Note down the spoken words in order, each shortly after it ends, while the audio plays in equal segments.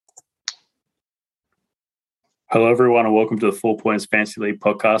Hello, everyone, and welcome to the 4 Points Fantasy League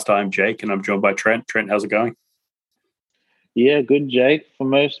podcast. I'm Jake, and I'm joined by Trent. Trent, how's it going? Yeah, good, Jake. For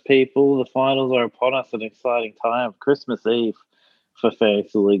most people, the finals are upon us, an exciting time. Christmas Eve for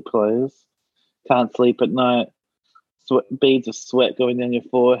fantasy league players. Can't sleep at night. Beads of sweat going down your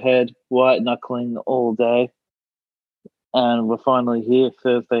forehead, white knuckling all day. And we're finally here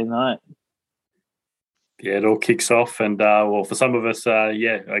Thursday night. Yeah, it all kicks off, and for some of us, I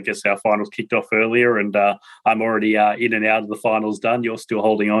guess our finals kicked off earlier, and I'm already in and out of the finals done. You're still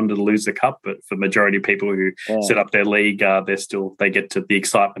holding on to the Loser Cup, but for the majority of people who set up their league, they get to the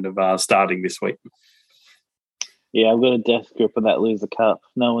excitement of starting this week. Yeah, I've got a death grip on that Loser Cup.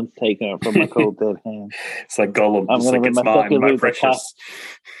 No one's taking it from my cold dead hand. It's like Gollum. I'm going to win my second Loser precious. Cup.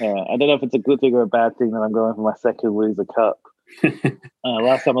 Yeah, I don't know if it's a good thing or a bad thing that I'm going for my second Loser Cup.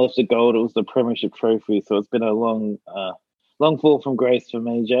 Last time I lifted gold, it was the Premiership Trophy, so it's been a long fall from grace for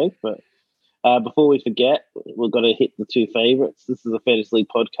me, Jake. But before we forget, we've got to hit the two favourites. This is a Fantasy League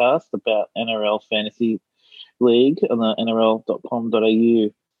podcast about NRL Fantasy League on the NRL.com.au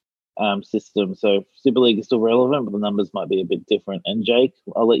system. So Super League is still relevant, but the numbers might be a bit different. And Jake,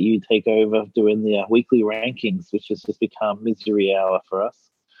 I'll let you take over doing the weekly rankings, which has just become misery hour for us.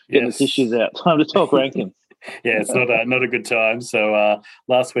 Get the tissues out. Time to talk rankings. Yeah, it's not a good time. So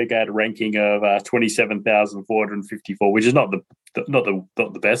last week I had a ranking of 27,454, which is not the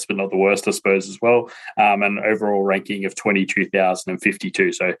best, but not the worst, I suppose, as well. An overall ranking of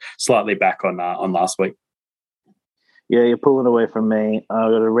 22,052, so slightly back on last week. Yeah, you're pulling away from me.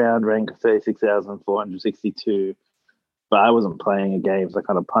 I got a round rank of 36,462, but I wasn't playing a game, so I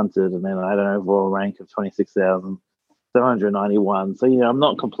kind of punted, and then I had an overall rank of 26,791. So I'm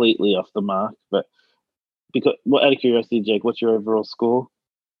not completely off the mark, but. Because, out of curiosity, Jake, what's your overall score?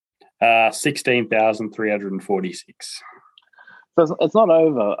 16,346. So it's not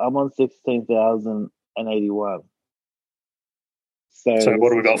over. I'm on 16,081. So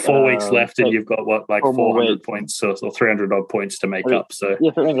what have we got? 4 weeks left, and you've got 400 points or 300 odd points to make up. So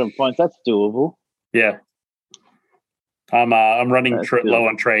 300 points. That's doable. Yeah. I'm running low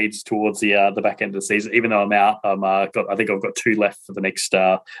on trades towards the back end of the season. Even though I'm out, I think I've got 2 left for the next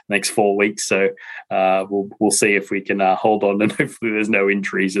 4 weeks. So we'll see if we can hold on, and hopefully there's no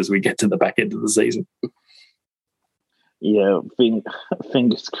injuries as we get to the back end of the season. Yeah,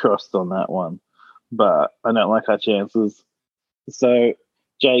 fingers crossed on that one. But I don't like our chances. So,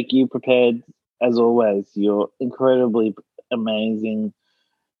 Jake, you prepared as always your incredibly amazing,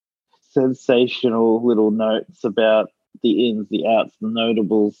 sensational little notes about the ins, the outs, the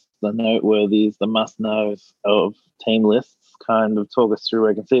notables, the noteworthies, the must-knows of team lists. Kind of talk us through.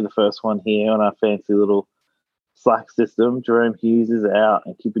 I can see the first one here on our fancy little Slack system. Jerome Hughes is out,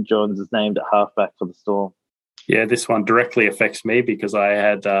 and Cooper Johns is named at halfback for the Storm. Yeah, this one directly affects me because I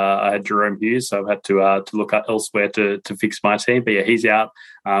had Jerome Hughes, so I've had to look elsewhere to fix my team. But yeah, he's out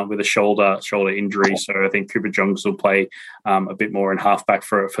with a shoulder injury, so I think Cooper Johns will play a bit more in halfback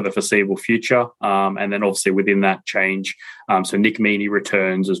for the foreseeable future. And then obviously within that change, so Nick Meaney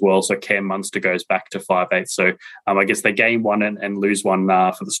returns as well, so Cam Munster goes back to 5'8". So I guess they gain one and lose one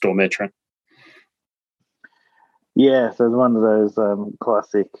for the Storm there, Trent. Yeah, so it's one of those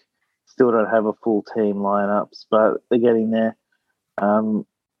classic. Still don't have a full team lineups, but they're getting there. Cam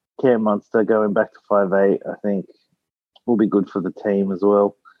Munster going back to 5'8", I think, will be good for the team as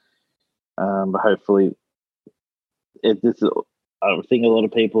well. But hopefully, I think a lot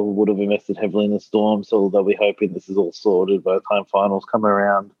of people would have invested heavily in the Storm, so they'll be hoping this is all sorted by the time finals come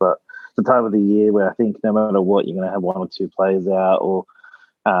around. But it's the time of the year where I think no matter what, you're going to have 1 or 2 players out, or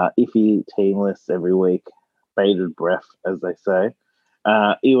iffy team lists every week, bated breath, as they say.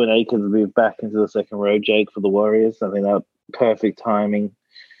 Ewan Akins moved back into the second row, Jake, for the Warriors. I think that perfect timing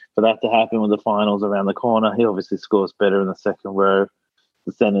for that to happen with the finals around the corner. He obviously scores better in the second row.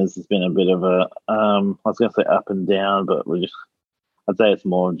 The centers has been a bit of a, I was going to say up and down, but I'd say it's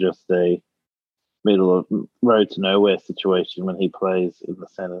more just a middle of road to nowhere situation when he plays in the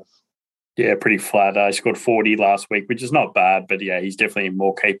centers. Yeah, pretty flat. He scored 40 last week, which is not bad, but yeah, he's definitely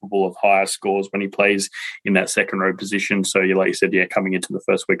more capable of higher scores when he plays in that second row position. So, like you said, coming into the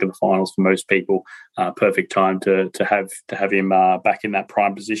first week of the finals for most people, perfect time to have him back in that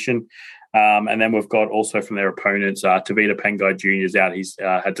prime position. And then we've got also from their opponents, Tavita Pangai Jr. is out. He's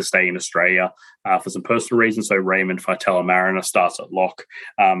had to stay in Australia for some personal reasons. So Raymond Faitala-Mariner starts at lock.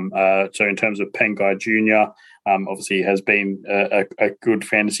 So in terms of Pangai Jr., obviously he has been a good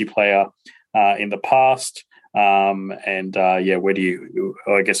fantasy player in the past. Where do you?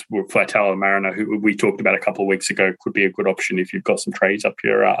 I guess Faitala-Mariner, who we talked about a couple of weeks ago, could be a good option if you've got some trades up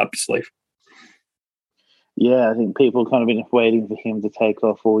your sleeve. Yeah, I think people kind of been waiting for him to take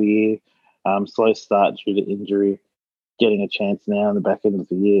off all year. Slow start due to injury, getting a chance now in the back end of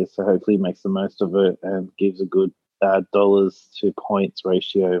the year. So hopefully he makes the most of it and gives a good dollars to points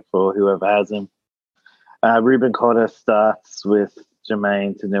ratio for whoever has him. Ruben Cotter starts with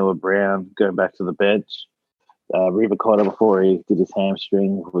Jermaine Tanua Brown going back to the bench. Ruben Cotter, before he did his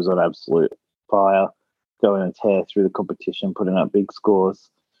hamstring, was on absolute fire, going and tear through the competition, putting up big scores.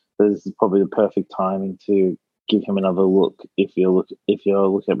 So this is probably the perfect timing to give him another look if you're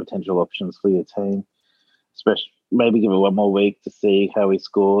looking at potential options for your team. Especially maybe give it one more week to see how he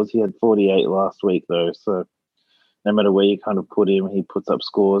scores. He had 48 last week though, so no matter where you kind of put him, he puts up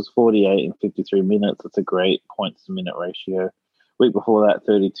scores. 48 in 53 minutes. That's a great points to minute ratio. Week before that,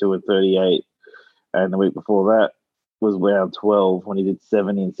 32 and 38. And the week before that was round 12 when he did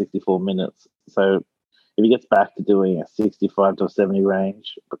 70 in 64 minutes. So if he gets back to doing a 65 to a 70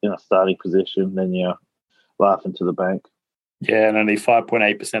 range in a starting position, then you're laughing to the bank. Yeah, and only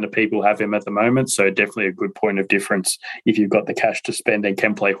 5.8% of people have him at the moment, so definitely a good point of difference if you've got the cash to spend and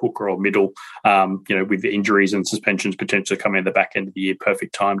can play hooker or middle. With the injuries and suspensions potentially coming in the back end of the year,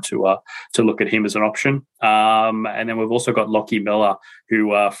 perfect time to look at him as an option. And then we've also got Lockie Miller, who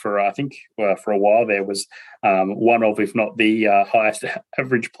for a while there was one of, if not the highest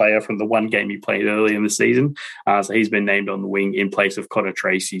average player from the one game he played early in the season. So he's been named on the wing in place of Connor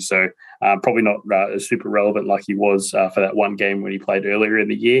Tracy. So probably not super relevant like he was for that one game when he played earlier in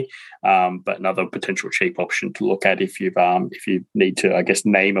the year, but another potential cheap option to look at if you need to, I guess,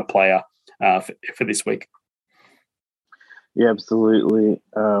 name a player for this week. Yeah, absolutely.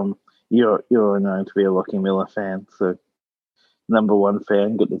 You're known to be a Lockie Miller fan, so number one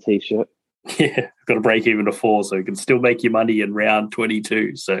fan, got the T-shirt. Yeah, got to break even to 4 so you can still make your money in round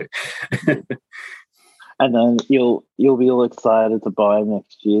 22. So, and then you'll be all excited to buy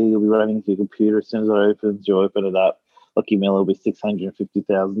next year. You'll be running to your computer as soon as it opens. You open it up. Lockie Miller will be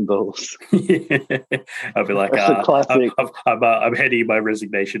 $650,000. I'll be like, I'm heading my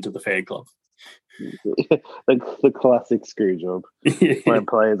resignation to the fan club. the classic screw job where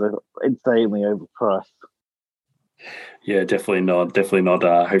players are insanely overpriced. Yeah, definitely not.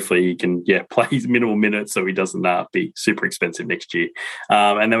 Hopefully he can, play his minimal minutes so he doesn't be super expensive next year.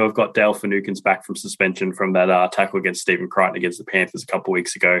 And then we've got Dale Finucane's back from suspension from that tackle against Stephen Crichton against the Panthers a couple of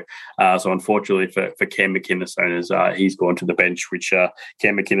weeks ago. So unfortunately for Cam McInnes owners, he's gone to the bench, which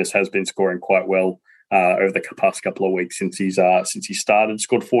Cam McInnes has been scoring quite well over the past couple of weeks since he started.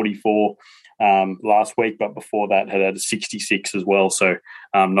 Scored 44 last week, but before that had a 66 as well. So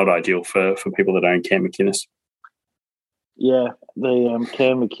not ideal for people that own Cam McInnes. Yeah, the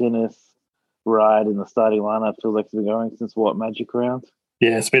Cam McInnes ride in the starting lineup feels like it's been going since Magic round?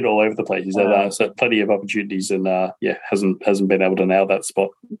 Yeah, it's been all over the place. He's had so plenty of opportunities and hasn't been able to nail that spot.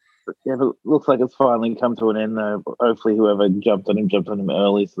 Yeah, but it looks like it's finally come to an end though. Hopefully whoever jumped on him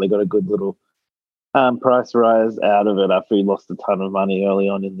early, so they got a good little price rise out of it after he lost a ton of money early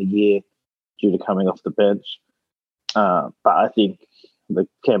on in the year due to coming off the bench. But I think the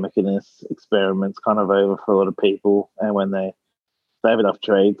Cam McInnes experiment's kind of over for a lot of people, and when they have enough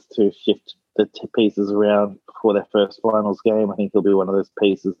trades to shift the pieces around before their first finals game, I think he'll be one of those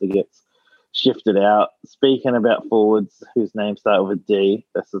pieces that gets shifted out. Speaking about forwards whose names start with a D,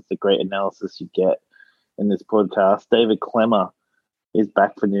 this is the great analysis you get in this podcast. David Clemmer is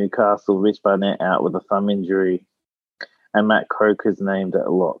back for Newcastle. Rich Barnett out with a thumb injury, and Matt Croker's named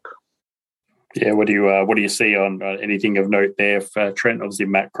at lock. Yeah, what do you see on anything of note there for Trent? Obviously,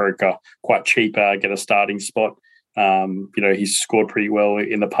 Matt Croker, quite cheap, get a starting spot. He's scored pretty well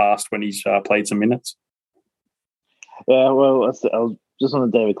in the past when he's played some minutes. Yeah, well, I was just on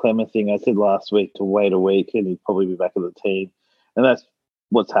the David Clemmer thing. I said last week to wait a week and he'd probably be back in the team. And that's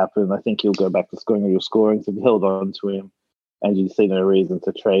what's happened. I think he'll go back to scoring or scoring. So if you held on to him and you see no reason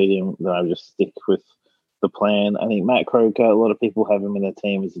to trade him, then I would just stick with the plan. I think Matt Croker, a lot of people have him in their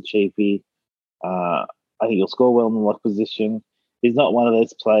team as a cheapie. I think he'll score well in the lock position. He's not one of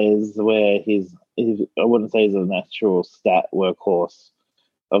those players where he's I wouldn't say he's a natural stat workhorse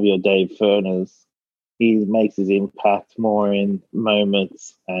of your Dave Furners. He makes his impact more in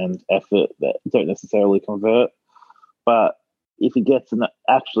moments and effort that don't necessarily convert. But if he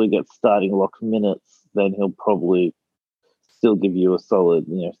actually gets starting lock minutes, then he'll probably still give you a solid,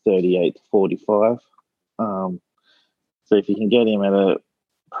 38 to 45. So if you can get him at a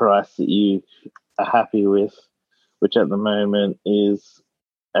price that you are happy with, which at the moment is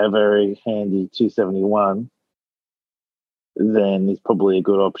a very handy 271, then he's probably a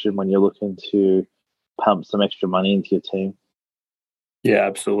good option when you're looking to pump some extra money into your team. Yeah,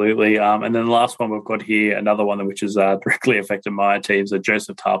 absolutely. And then the last one we've got here, another one which has directly affected my team. So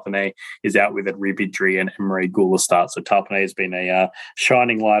Joseph Tarpanay is out with a rib injury and Emery Gula starts. So Tarpanay has been a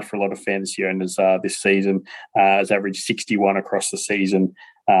shining light for a lot of fantasy owners this season. Has averaged 61 across the season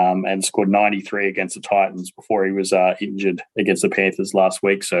and scored 93 against the Titans before he was injured against the Panthers last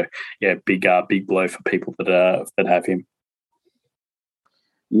week. So yeah, big blow for people that have him.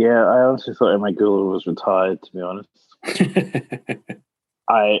 Yeah, I honestly thought Emery Gula was retired, to be honest.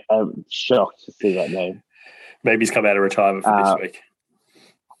 I am shocked to see that name. Maybe he's come out of retirement for this week.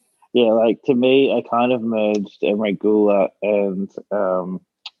 Yeah, like to me, I kind of merged Emery Gula and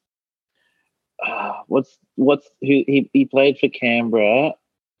he played for Canberra,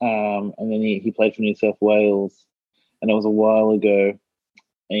 and then he played for New South Wales, and it was a while ago,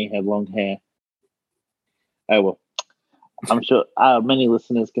 and he had long hair. Oh well, I'm sure many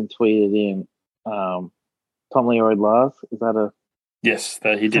listeners can tweet it in. Tom Leroy-Lars, is that a? Yes,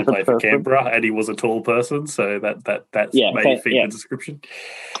 he did play for Canberra, and he was a tall person, so that's maybe fit the description.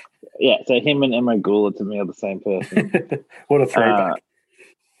 Yeah, so him and Emery Gula to me are the same person. What a throwback!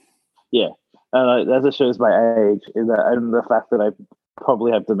 Yeah, that just shows my age and the fact that I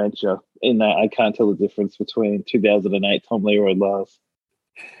probably have dementia. In that I can't tell the difference between 2008 Tom Leroy-Lars.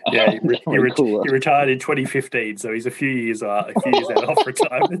 Yeah, he retired in 2015, so he's a few years out off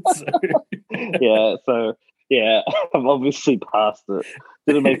retirement. So. Yeah, I'm obviously past it.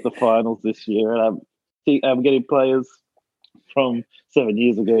 Didn't make the finals this year, and I'm getting players from 7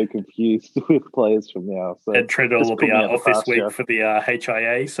 years ago confused with players from now. So and Trent will be off this week for the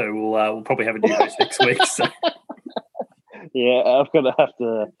HIA, so we'll probably have a new host next week. So. Yeah, I'm going to have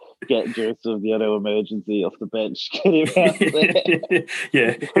to get Joseph the auto emergency off the bench. Get him out there.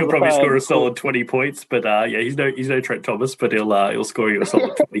 Yeah, he'll probably score a solid 20 points, but he's no Trent Thomas, but he'll score you a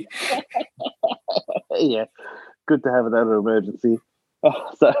solid 20. Yeah, good to have an auto emergency.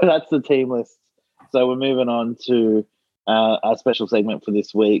 So that's the team list. So we're moving on to our special segment for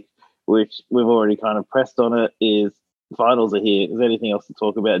this week, which we've already kind of pressed on it, is finals are here. Is there anything else to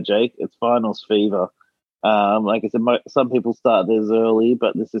talk about, Jake? It's finals fever. Like I said, some people start theirs early,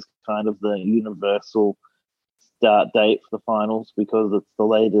 but this is kind of the universal start date for the finals because it's the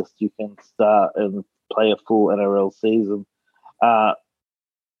latest you can start and play a full NRL season.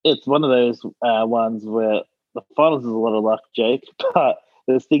 It's one of those ones where the finals is a lot of luck, Jake, but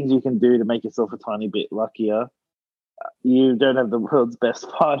there's things you can do to make yourself a tiny bit luckier. You don't have the world's best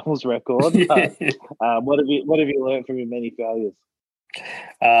finals record, but what have you learned from your many failures?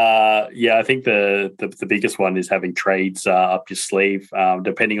 I think the biggest one is having trades up your sleeve.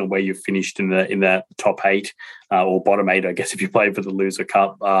 Depending on where you've finished in the top 8 or bottom 8, I guess if you play for the Loser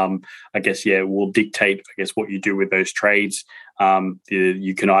Cup, I guess will dictate what you do with those trades.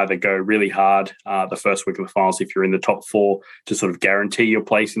 You can either go really hard the first week of the finals if you're in the top 4 to sort of guarantee your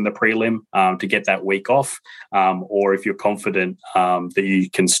place in the prelim to get that week off, or if you're confident that you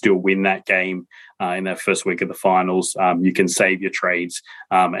can still win that game in that first week of the finals, you can save your trades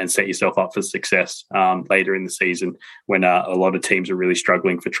and set yourself up for success later in the season when a lot of teams are really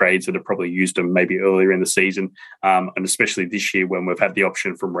struggling for trades that have probably used them maybe earlier in the season, and especially this year when we've had the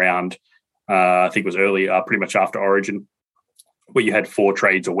option from round, I think it was early, pretty much after Origin, where you had 4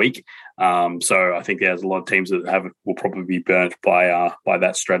 trades a week. So I think there's a lot of teams that will probably be burnt by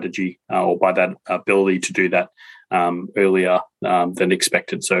that strategy or by that ability to do that earlier than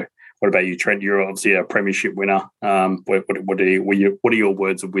expected. So what about you, Trent? You're obviously a premiership winner. What are your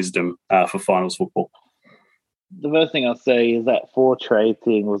words of wisdom for finals football? The first thing I'll say is that 4 trade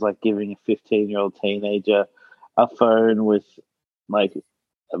thing was like giving a 15-year-old teenager a phone with like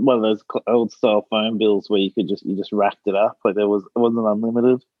one of those old style phone bills where you just racked it up. Like it wasn't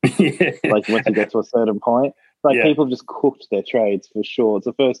unlimited. Like once you get to a certain point, people just cooked their trades for sure. It's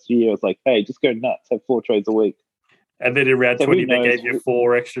the first year. It's like, hey, just go nuts, have 4 trades a week. And then in round 20, they gave you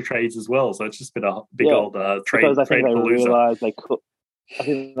 4 extra trades as well. So it's just been a big old trade. Because I think they realized they could. I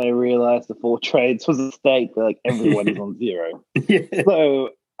think they realized the 4 trades was a stake. Like everyone is on 0. So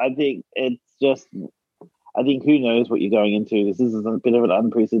I think it's just. I think who knows what you're going into. This is a bit of an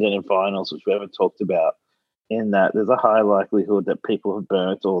unprecedented finals, which we haven't talked about, in that there's a high likelihood that people have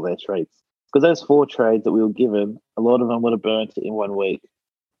burnt all their trades. Because those 4 trades that we were given, a lot of them would have burnt in 1 week.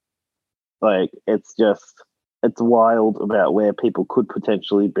 Like, it's wild about where people could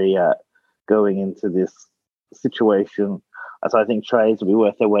potentially be at going into this situation. So I think trades will be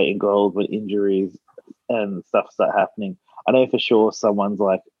worth their weight in gold when injuries and stuff start happening. I know for sure someone's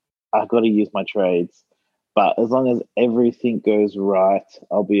like, I've got to use my trades. But as long as everything goes right,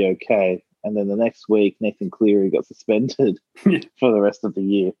 I'll be okay. And then the next week, Nathan Cleary got suspended for the rest of the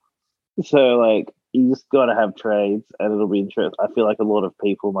year. So, like, you just got to have trades, and it'll be interesting. I feel like a lot of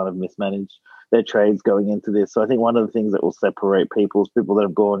people might have mismanaged their trades going into this. So I think one of the things that will separate people is people that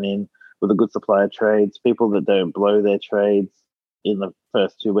have gone in with a good supply of trades, people that don't blow their trades in the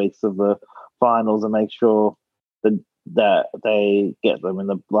first 2 weeks of the finals, and make sure that they get them in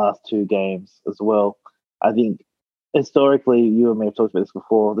the last 2 games as well. I think historically, you and me have talked about this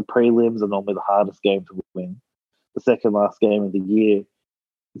before, the prelims are normally the hardest game to win. The second last game of the year,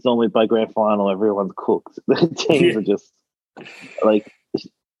 it's normally by grand final, everyone's cooked. The teams are just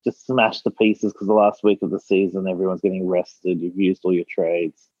smashed to pieces because the last week of the season, everyone's getting rested. You've used all your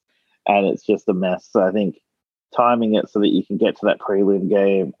trades, and it's just a mess. So I think timing it so that you can get to that prelim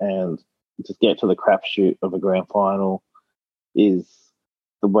game and just get to the crapshoot of a grand final is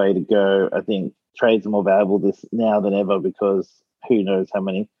the way to go. I think trades are more valuable this now than ever because who knows how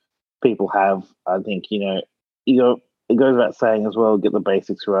many people have. I think, it goes without saying as well, get the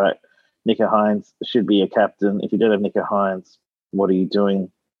basics right. Nico Hines should be a captain. If you don't have Nico Hines, what are you doing?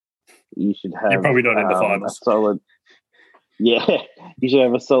 You should have... You're probably not in the finals. You should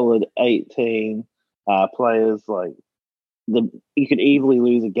have a solid 18 players. You could easily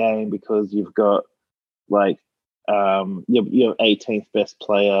lose a game because you've got your 18th best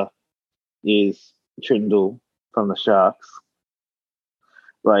player is Trindle from the Sharks,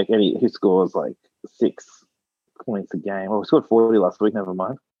 who scores 6 points a game. Well, we scored 40 last week. Never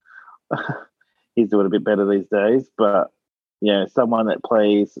mind. He's doing a bit better these days, but someone that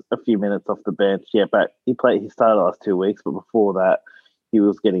plays a few minutes off the bench. Yeah, but he started the last 2 weeks, but before that, he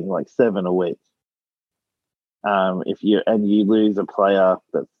was getting 7 a week. If you lose a player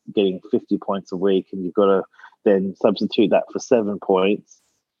that's getting 50 points a week, and you've got to then substitute that for 7 points,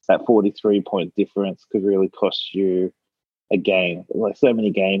 that 43-point difference could really cost you a game. So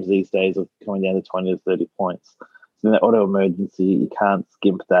many games these days are coming down to 20 to 30 points. So in that auto emergency, you can't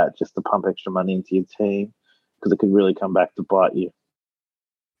skimp that just to pump extra money into your team because it could really come back to bite you.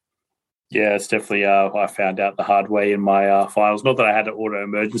 Yeah, it's definitely, I found out the hard way in my finals. Not that I had an auto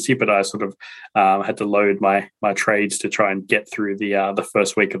emergency, but I sort of had to load my trades to try and get through the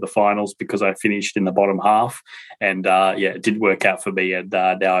first week of the finals because I finished in the bottom half. And it did work out for me. And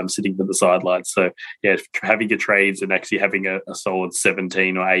now I'm sitting to the sidelines. So, having your trades and actually having a solid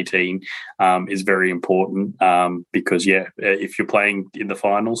 17 or 18 is very important because, if you're playing in the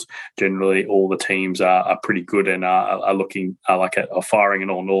finals, generally all the teams are pretty good and are looking are firing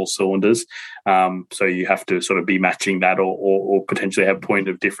on all cylinders. So you have to sort of be matching that or potentially have point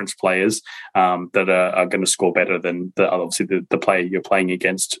of difference players that are going to score better than the player you're playing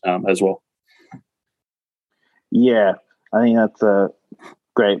against as well. Yeah, I think that's a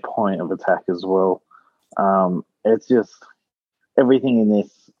great point of attack as well. It's just everything in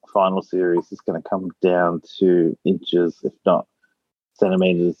this final series is going to come down to inches, if not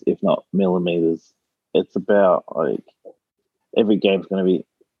centimeters, if not millimeters. It's about every game's going to be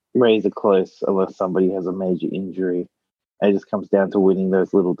razor close unless somebody has a major injury. It just comes down to winning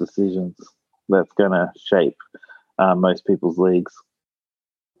those little decisions that's going to shape most people's leagues.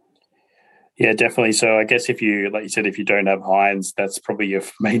 Yeah, definitely. So I guess if you don't have Hines, that's probably your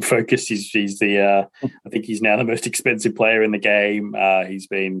main focus. He's I think he's now the most expensive player in the game. He's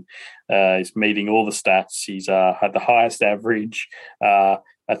meeting all the stats. He's had the highest average. I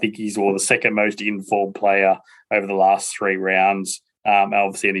think he's the second most informed player over the last 3 rounds.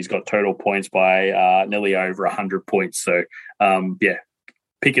 Obviously, and he's got total points by nearly over 100 points. So,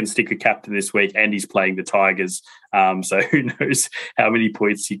 pick and stick a captain this week, and he's playing the Tigers. So who knows how many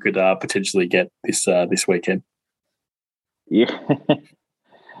points he could potentially get this weekend. Yeah,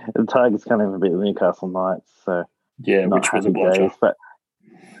 the Tigers kind of a bit of Newcastle Knights. So which was a blotcher. But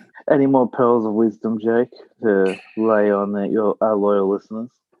any more pearls of wisdom, Jake, to lay on our loyal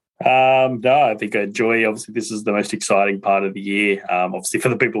listeners? No, I think I enjoy. Obviously, this is the most exciting part of the year. Obviously, for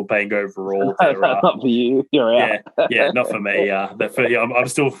the people paying overall, not for you. You're out. Not for me. I'm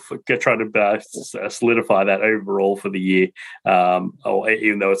still trying to solidify that overall for the year.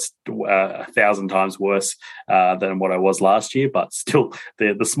 Even though it's 1,000 times worse than what I was last year, but still,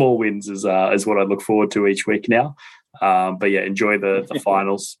 the small wins is what I look forward to each week now. Enjoy the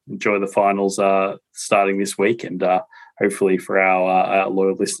finals. Enjoy the finals starting this week, and hopefully for our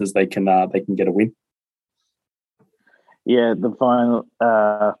loyal listeners, they can get a win. Yeah, the final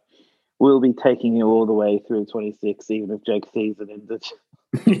will be taking you all the way through 26, even if Jake's season ended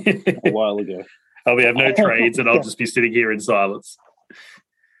a while ago. I'll have no trades, and I'll just be sitting here in silence.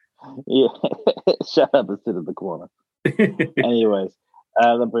 Yeah, shut up and sit in the corner. Anyways,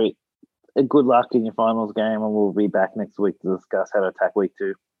 good luck in your finals game, and we'll be back next week to discuss how to attack week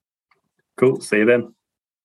 2. Cool. See you then.